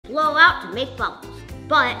blow out to make bubbles.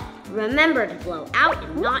 But remember to blow out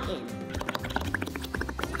and not in.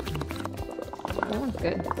 That one's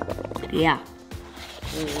good. Yeah.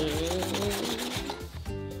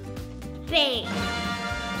 Bang!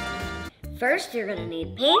 First, you're gonna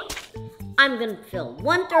need paint. I'm gonna fill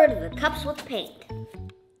 1/3 of the cups with paint.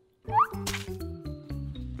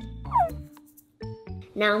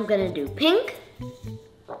 Now I'm gonna do pink.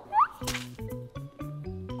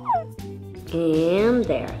 And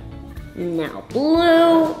there. Now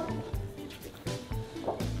blue.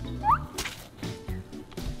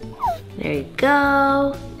 There you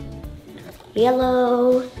go.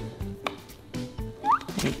 Yellow.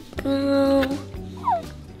 There you go.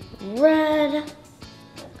 Red.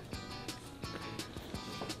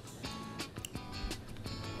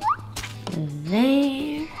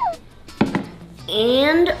 There.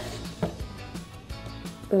 And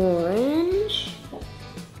orange.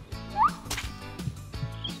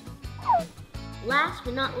 Last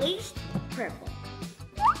but not least, purple.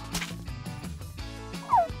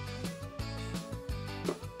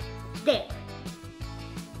 There.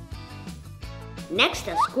 Next,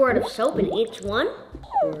 a squirt of soap in each one.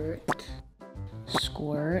 Squirt,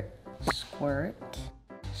 squirt, squirt,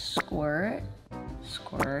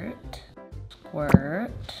 squirt,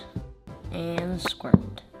 squirt, and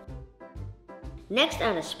squirt. Next,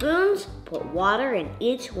 out of spoons, put water in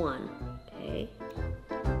each one. Okay.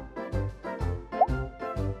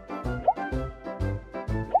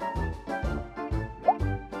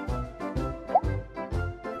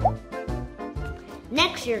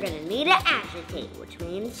 Next, you're gonna need to agitate, which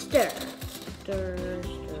means stir. Stir,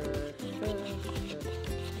 stir,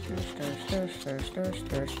 stir, stir, stir, stir,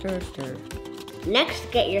 stir, stir, stir. Next,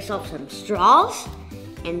 get yourself some straws,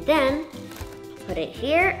 and then put it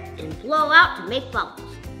here and blow out to make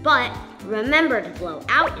bubbles. But remember to blow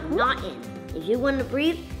out and not in. If you want to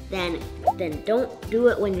breathe, then don't do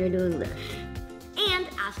it when you're doing this. And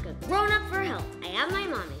ask a grown-up for help. I have my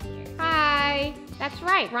mommy here. Hi. That's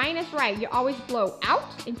right. Ryan is right. You always blow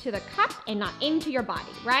out into the cup and not into your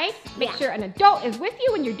body, right? Make sure an adult is with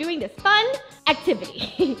you when you're doing this fun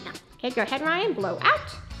activity. Okay, go ahead, Ryan. Blow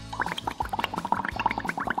out.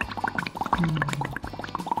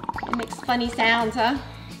 It makes funny sounds, huh?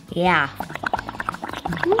 Yeah.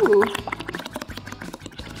 Ooh.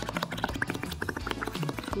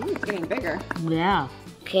 Ooh, it's getting bigger. Yeah.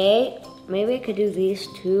 Okay, maybe I could do these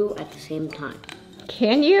two at the same time.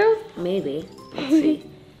 Can you? Maybe. Let's see.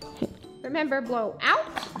 Remember, blow out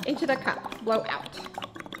into the cup. Blow out.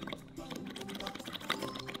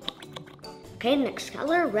 Okay, next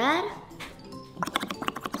color, red.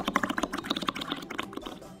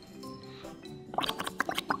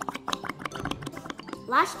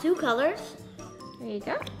 Last two colors. There you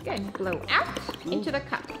go. Good. Blow out into the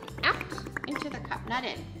cup. Out into the cup, not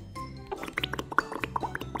in.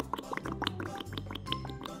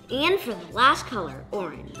 And for the last color,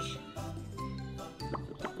 orange.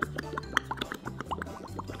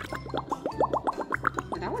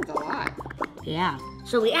 That one's a lot. Yeah.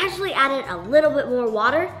 So we actually added a little bit more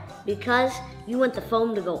water because you want the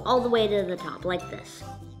foam to go all the way to the top, like this.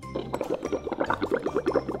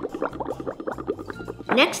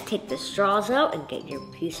 Next, take the straws out and get your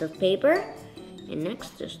piece of paper. And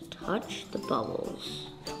next, just touch the bubbles.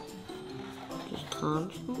 Just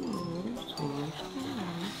touch the bubbles.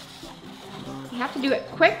 You have to do it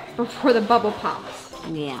quick before the bubble pops.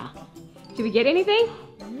 Yeah. Did we get anything?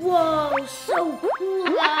 Whoa, so cool,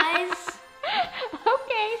 guys.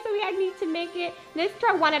 Okay, so we need to make it. Let's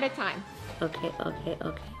try one at a time. Okay.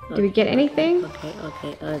 Did we get anything? Okay.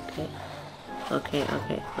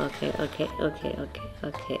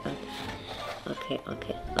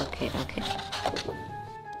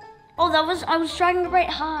 Oh, I was trying to write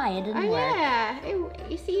high. It didn't work. Yeah,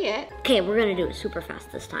 you see it. Okay, we're gonna do it super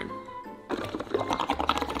fast this time.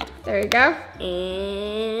 There you go.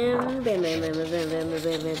 And bam, bam, bam, bam, bam, bam, bam,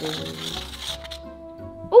 bam, bam.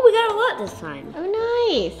 Oh, we got a lot this time. Oh,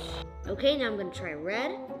 nice. Okay, now I'm gonna try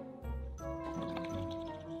red.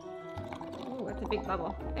 Oh, that's a big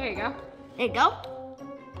bubble. There you go. There you go.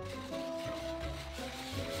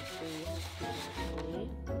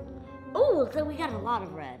 Oh, looks like we got a lot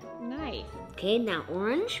of red. Nice. Okay, now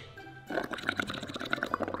orange.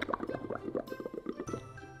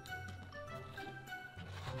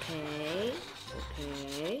 Okay.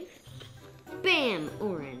 Bam,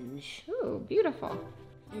 orange. Ooh, beautiful.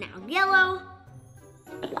 Now yellow.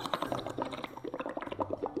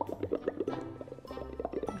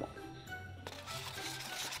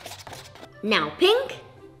 Now pink.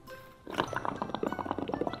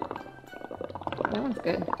 That one's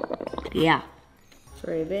good. Yeah.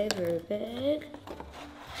 Very big, very big.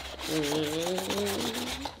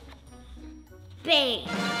 Bang!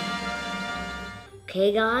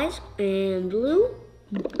 Okay, guys, and blue.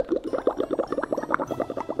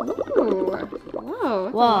 Ooh. Whoa,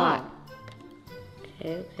 that's a lot.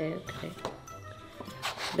 Okay.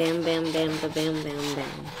 Bam, bam, bam, ba, bam, bam,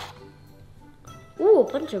 bam. Ooh,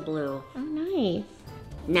 a bunch of blue. Oh, nice.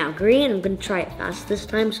 Now green, I'm gonna try it fast this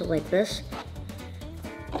time, so like this.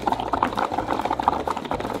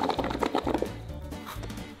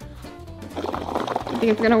 You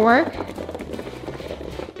think it's gonna work?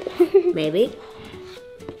 Maybe.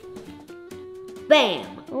 Bam!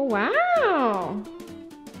 Oh, wow.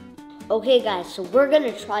 Okay guys, so we're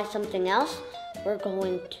gonna try something else. We're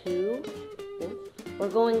going to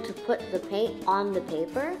put the paint on the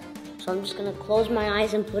paper. So I'm just gonna close my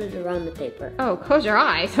eyes and put it around the paper. Oh, close your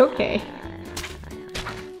eyes. Okay.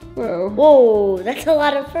 Whoa. Whoa, that's a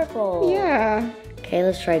lot of purple. Yeah. Okay,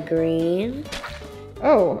 let's try green.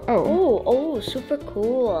 Oh. Oh, super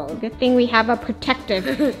cool. Good thing we have a protective.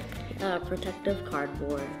 Protective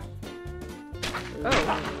cardboard.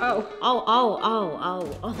 Oh.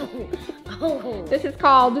 Oh. This is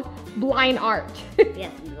called blind art.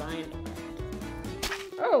 Yes, blind.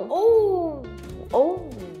 Oh.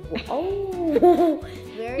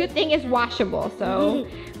 Very Good thing it's washable, so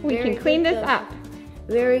we Very can clean good this so- up.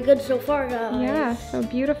 Very good so far, guys. Yeah, so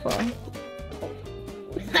beautiful. I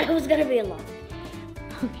thought it was gonna be a lot.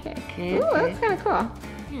 Okay. Ooh, that looks kind of cool.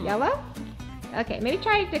 Yeah. Yellow? Okay, maybe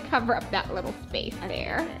try to cover up that little space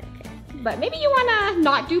there. Okay. But maybe you want to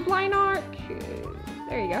not do blind art.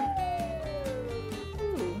 There you go.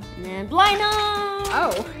 Ooh. And then blind art.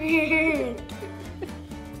 Oh.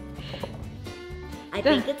 I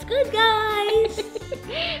think it's good, guys.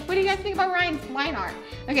 What do you guys think about Ryan's blind art?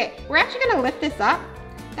 Okay, we're actually going to lift this up.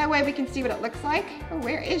 That way we can see what it looks like. Oh,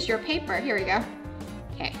 where is your paper? Here we go.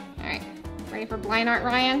 Okay, all right. Ready for blind art,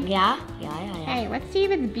 Ryan? Yeah. Okay, let's see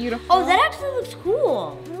if it's beautiful. Oh, that actually looks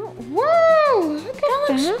cool. Whoa, look at That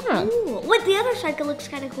looks that. cool. Wait, the other cycle looks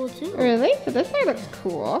kind of cool too. Really? So this side looks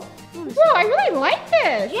cool. Whoa, I really like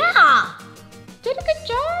this. Yeah. Did a good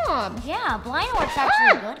job. Yeah, blind art's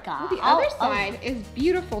actually good, guys. The other side is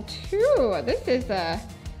beautiful too. This is a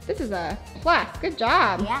plus. Good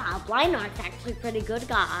job. Yeah, blind art's actually pretty good,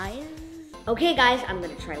 guys. Okay, guys, I'm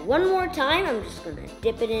gonna try one more time. I'm just gonna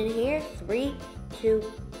dip it in here. 3, 2,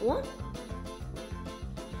 1.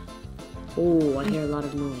 Oh, I hear a lot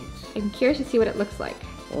of noise. I'm curious to see what it looks like.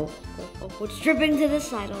 Oh, it's dripping to this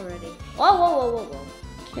side already. Whoa.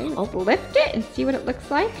 Okay, let's lift it and see what it looks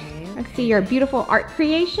like. Okay. Let's see your beautiful art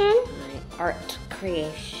creation. My art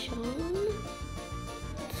creation.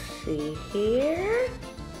 Let's see here.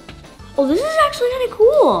 Oh, this is actually kind of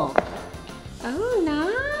cool. Oh,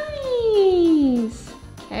 nice.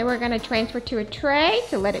 Okay, we're gonna transfer to a tray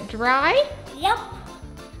to let it dry. Yep.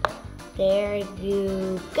 There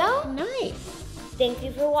you go. Nice. Thank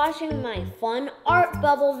you for watching my fun art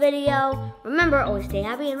bubble video. Remember, always stay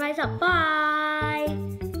happy and rise up. Bye.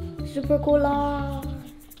 Super cool.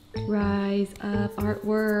 Rise up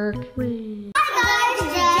artwork. Hi guys,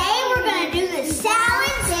 today we're gonna do the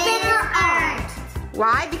salad spinner art.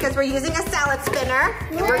 Why? Because we're using a salad spinner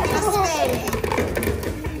and we're gonna spin.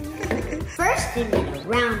 First, you need a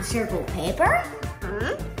round circle paper.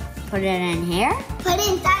 Put it in here. Put it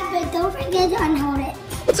inside, but don't forget to unhold it.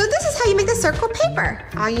 So this is how you make the circle paper.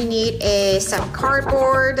 All you need is some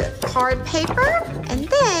cardboard, hard paper, and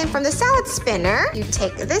then from the salad spinner, you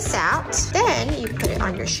take this out. Then you put it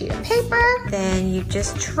on your sheet of paper. Then you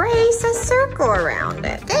just trace a circle around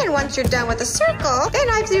it. Then once you're done with the circle, then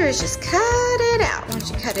all you have to do is just cut it out. Once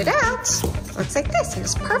you cut it out, it looks like this, and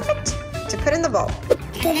it's perfect to put in the bowl.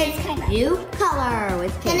 New color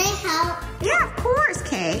with Can paper. I help? Yeah, of course,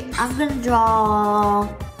 Kay. I'm gonna draw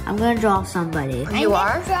somebody. You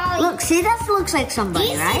are? Look, see, that looks like somebody,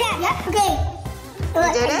 Do you see right? that? Yep. Okay.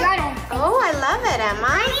 Look, Did I it? got it. Oh, I love it,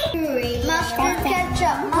 Emma. Mustard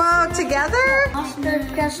ketchup. Whoa, together? Mustard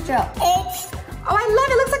ketchup. It's, Oh, I love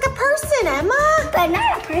it. It looks like a person, Emma. but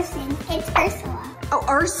not a person. It's Ursula. Oh,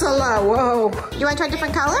 Ursula. Whoa. You want to try a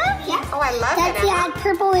different color? Yeah. Oh, I love That's it, Emma. had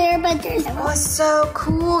purple hair, but there's a Oh, it's so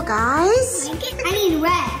cool, guys. I need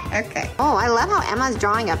red. Okay. Oh, I love how Emma's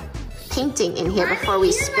drawing a painting in here before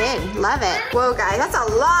we spin. Love it. Whoa, guys, that's a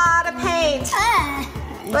lot of paint.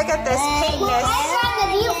 Look at this paintness.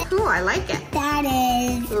 Cool, I like it. That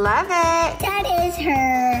is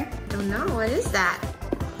her. Oh no, what is that?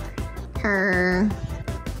 Her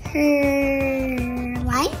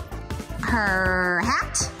Life? her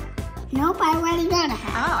hat? Nope, I already got a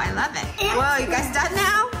hat. Oh, I love it. Whoa, you guys done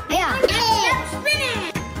now? Yeah. You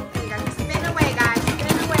gotta spin away, guys.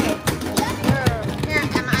 Spin away. Here,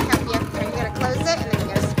 Emma, I help you. You're gonna close it and then you're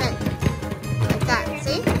gonna spin.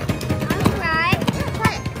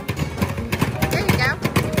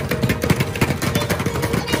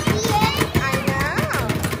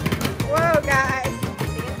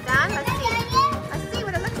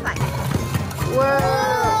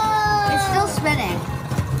 Whoa. It's still spinning.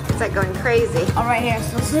 It's like going crazy. Oh, right here, it's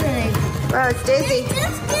still spinning. Whoa, it's dizzy.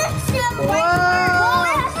 Whoa.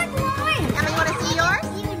 Emma, you want to see yours?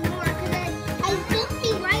 Even more, because I still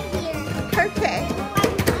see right here. Okay.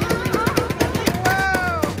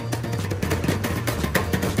 Whoa.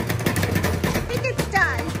 I think it's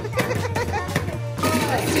done.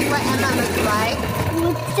 Let's see what Emma looks like.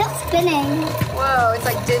 It's still spinning. Whoa, it's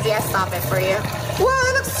like dizzy. I'll stop it for you. Whoa,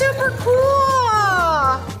 it looks super cool.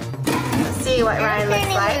 Let's see what Ryan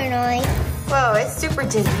looks like. Whoa, it's super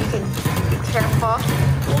dizzy. You can be careful.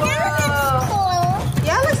 Whoa.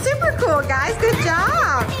 Yeah, it looks super cool, guys. Good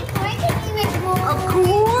job. Of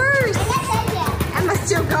course. Emma's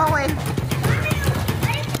still going.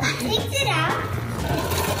 Take it out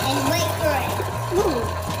and wait for it.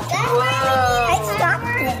 Whoa. I stopped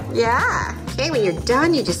it. Yeah. Okay, when you're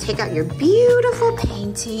done, you just take out your beautiful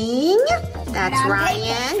painting. That's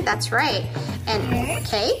Ryan. That's right. And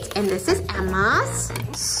Kate, and this is Emma's.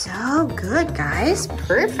 So good, guys.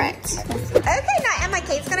 Perfect. Okay, now Emma,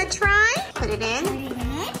 Kate's gonna try. Put it in.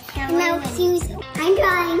 Now, I'm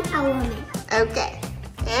drawing a woman. Okay.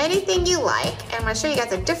 Anything you like. And I'm gonna show you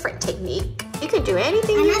guys a different technique. You can do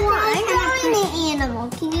anything I'm you want. drawing an animal.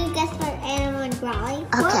 Can you guess what animal I'm drawing?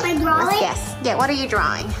 Okay. What am I drawing? Let's guess. Yeah, what are you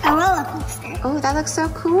drawing? A roller coaster. Oh, that looks so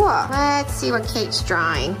cool. Let's see what Kate's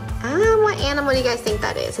drawing. What animal do you guys think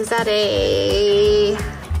that is? Is that a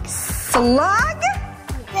slug?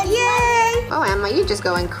 Yay! Oh, Emma, you're just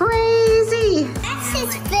going crazy. That's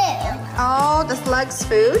his food. Oh, the slug's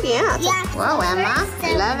food? Yeah. Yeah. Whoa, Emma.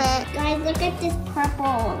 I love it. Guys, look at this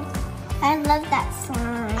purple. I love that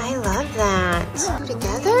slime. I love that. Put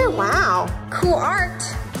together? Wow. Cool art.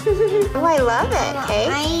 Oh, I love it, Kate.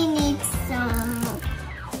 I need some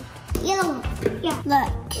yellow. Yeah,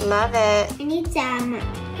 look. Love it. I need some.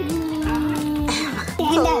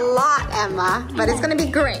 It's a lot, Emma, but it's gonna be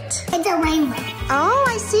great. It's a rainbow. Oh,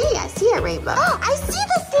 I see a rainbow. Oh, I see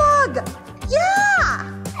the slug. Yeah,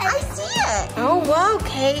 I see it. Oh, whoa,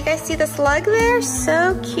 okay, you guys see the slug there?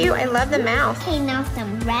 So cute. I love the mouth. Okay, now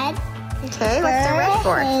some red. Okay, what's the red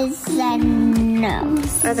for? Is the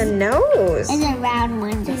nose. Oh, the nose. It's a round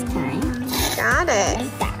one this time. Got it.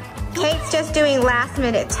 Like that. Kate's just doing last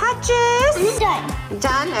minute touches. I'm done.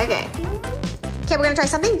 Done? Okay. Okay, we're gonna try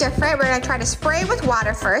something different. We're gonna try to spray with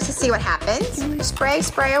water first to see what happens. Spray,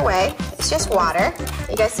 spray away. It's just water.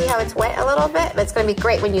 You guys see how it's wet a little bit? But it's gonna be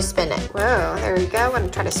great when you spin it. Whoa, there we go. I'm gonna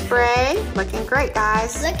try to spray. Looking great,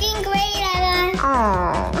 guys. Looking great, Ella.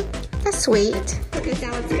 Aw, that's sweet. Put the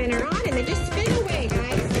salad spinner on and then just spin away,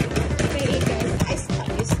 guys. There you go. Nice.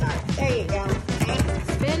 You start. There you go. Okay.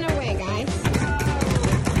 Spin away, guys.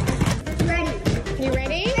 Ready. You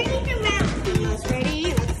ready? Ready to mount. Almost ready.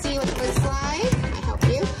 Let's see what it looks like. I help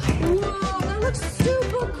you. Whoa, that looks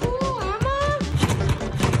super cool, Emma.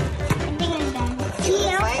 I think I'm done. See,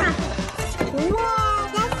 Whoa,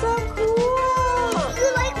 that's so cool. You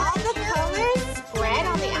like all the colors spread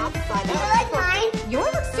on the outside. You like mine?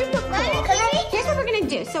 Yours looks super cool. Here's what we're gonna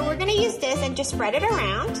do. So we're gonna use this and just spread it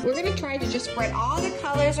around. We're gonna try to just spread all the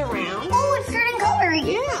colors around. Oh, it's turning coloring.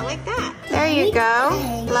 Yeah, like that. There you go.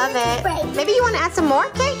 Love it. Maybe you want to add some more,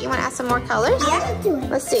 Kate? You want to add some more colors? Yeah, let's do it.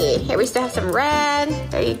 Let's see. Here we still have some red.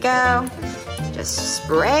 There you go. Just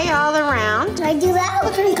spray all around. Do I do that?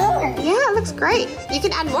 It'll turn color. Yeah, it looks great. You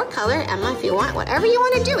can add more color, Emma, if you want. Whatever you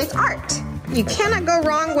want to do. It's art. You cannot go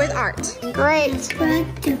wrong with art. Great. Spread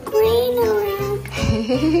the green around.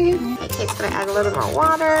 Okay, Kate's going to add a little more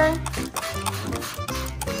water.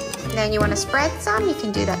 Then you want to spread some. You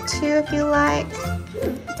can do that too if you like.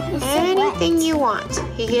 Anything you want.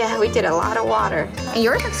 Yeah, we did a lot of water. And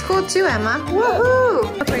yours looks cool too, Emma. Woohoo!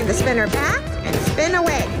 We're putting the spinner back and spin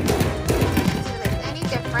away. See if there's any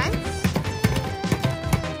difference.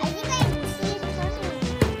 I think I see it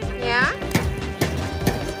coloring. Yeah?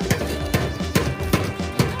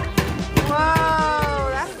 Whoa,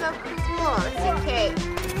 that's so cool. Let's see, Kate.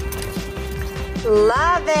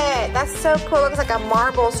 Love it. That's so cool. Looks like a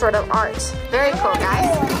marble sort of art. Very cool,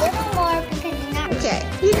 guys. A little more because it's not. Okay,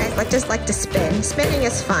 you guys just like to spin. Spinning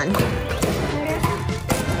is fun. Good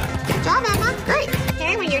job, Emma. Great.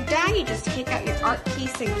 Okay, when you're done, you just take out your art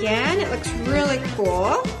piece again. It looks really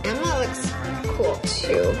cool. Emma looks cool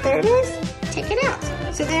too. There it is. Take it out.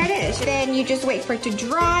 So there it is. Then you just wait for it to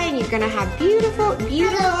dry and you're gonna have beautiful,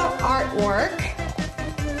 beautiful artwork.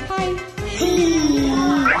 Hi.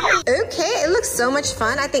 Okay, it looks so much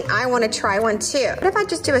fun. I think I want to try one too. What if I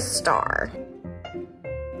just do a star?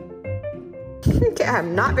 Okay,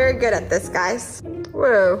 I'm not very good at this, guys.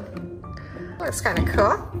 Whoa. Looks kind of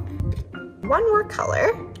cool. One more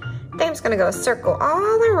color. Then I'm just gonna go a circle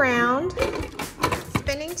all around.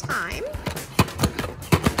 Spinning time.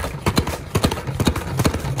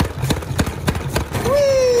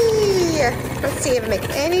 Let's see if it makes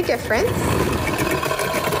any difference.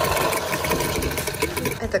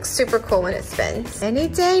 It looks super cool when it spins. Any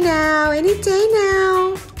day now, any day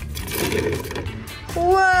now.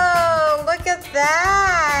 Whoa, look at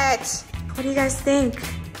that. What do you guys think?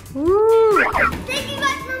 Woo. Thank you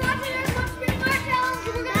guys for watching our Monster Art Challenge.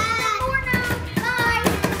 We're gonna do more now. Bye.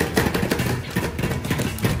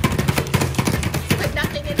 Put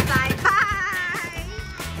nothing inside. Bye.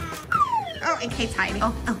 Oh, and Kate's hiding.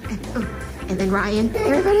 Oh. And then Ryan.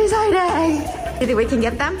 Everybody's hiding. You think we can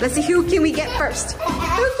get them? Let's see who can we get first.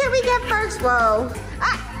 Who can we get first? Whoa.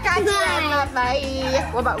 Got you. Bye.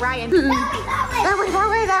 What about Ryan? That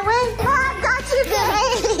way. Ah, got you,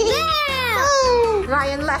 Kate. Yeah. Oh,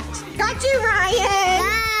 Ryan left. Got you, Ryan.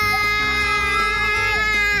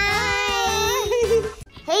 Bye.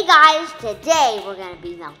 Hey guys, today we're gonna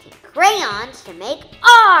be melting crayons to make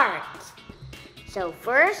art. So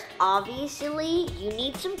first, obviously, you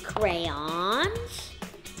need some crayons.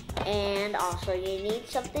 And also you need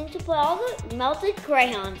something to put all the melted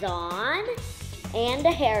crayons on. And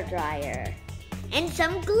a hairdryer. And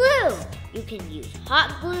some glue. You can use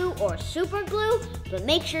hot glue or super glue, but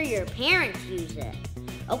make sure your parents use it.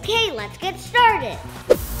 Okay, let's get started.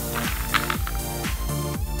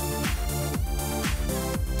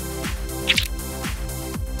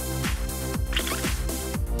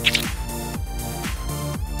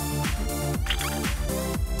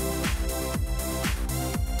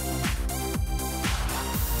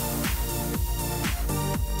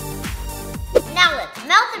 Now let's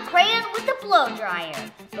melt the crayon with the blow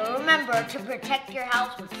dryer. But remember to protect your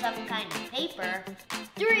house with some kind of paper.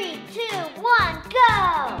 3, 2, 1,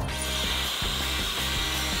 go!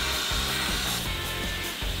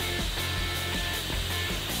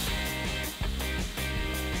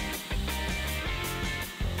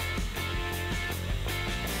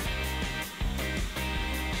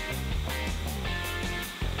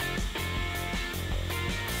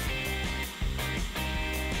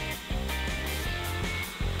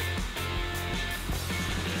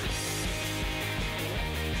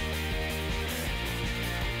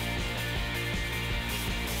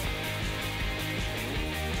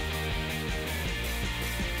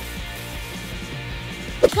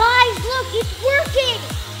 Guys, look, it's working!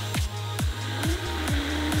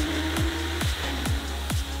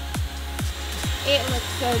 It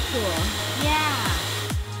looks so cool. Yeah.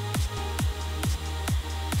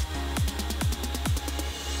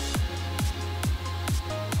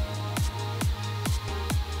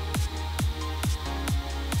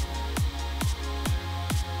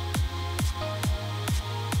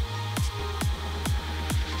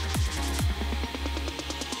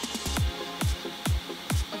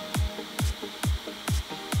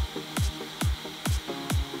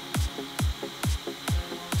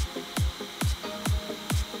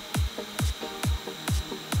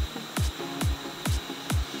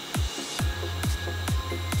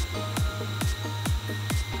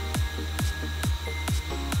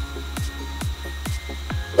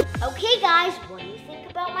 Okay guys, what do you think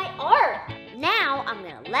about my art? Now I'm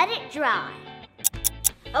gonna let it dry.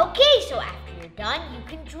 Okay, so after you're done, you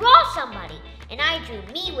can draw somebody. And I drew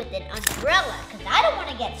me with an umbrella because I don't want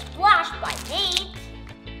to get splashed by paint.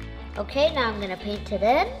 Okay, now I'm gonna paint it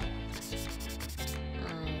in.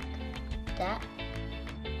 Like that.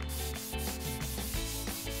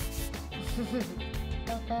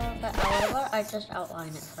 However, I just outline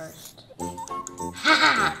it first.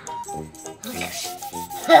 Ha!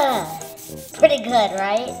 Pretty good,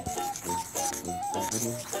 right?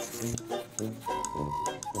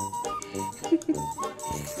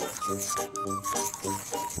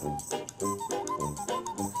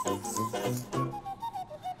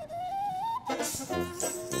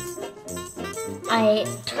 I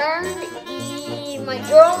turned my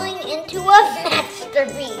drawing into a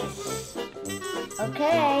masterpiece.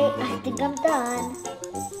 Okay, I think I'm done.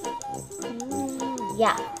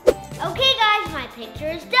 Yeah. Okay guys, my picture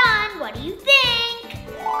is done. What do you think?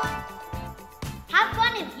 Have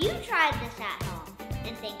fun if you tried this at home.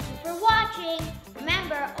 And thank you for watching.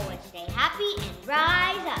 Remember, always stay happy and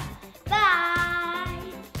rise up. Bye!